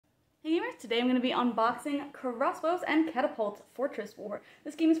Hey gamers, today I'm going to be unboxing Crossbows and Catapults Fortress War.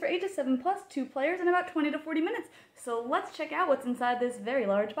 This game is for ages 7+, 2 players, and about 20 to 40 minutes. So let's check out what's inside this very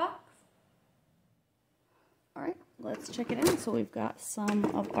large box. Alright, let's check it out. So we've got some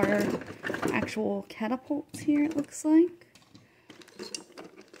of our actual catapults here, it looks like. A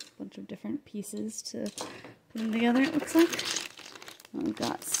bunch of different pieces to put them together, it looks like. And we've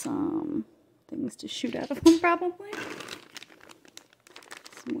got some things to shoot out of them, probably.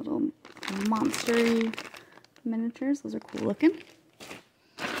 Some little monster-y miniatures. Those are cool looking. And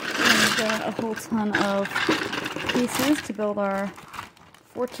we've got a whole ton of pieces to build our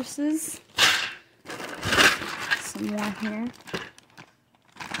fortresses. Some more here.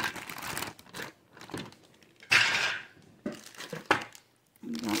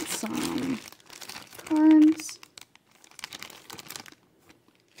 We've got some cards.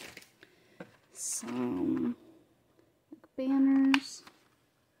 Some banners.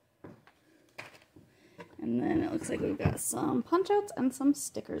 And then it looks like we've got some punch-outs and some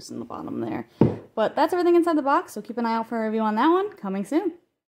stickers in the bottom there. But that's everything inside the box, so keep an eye out for a review on that one, coming soon.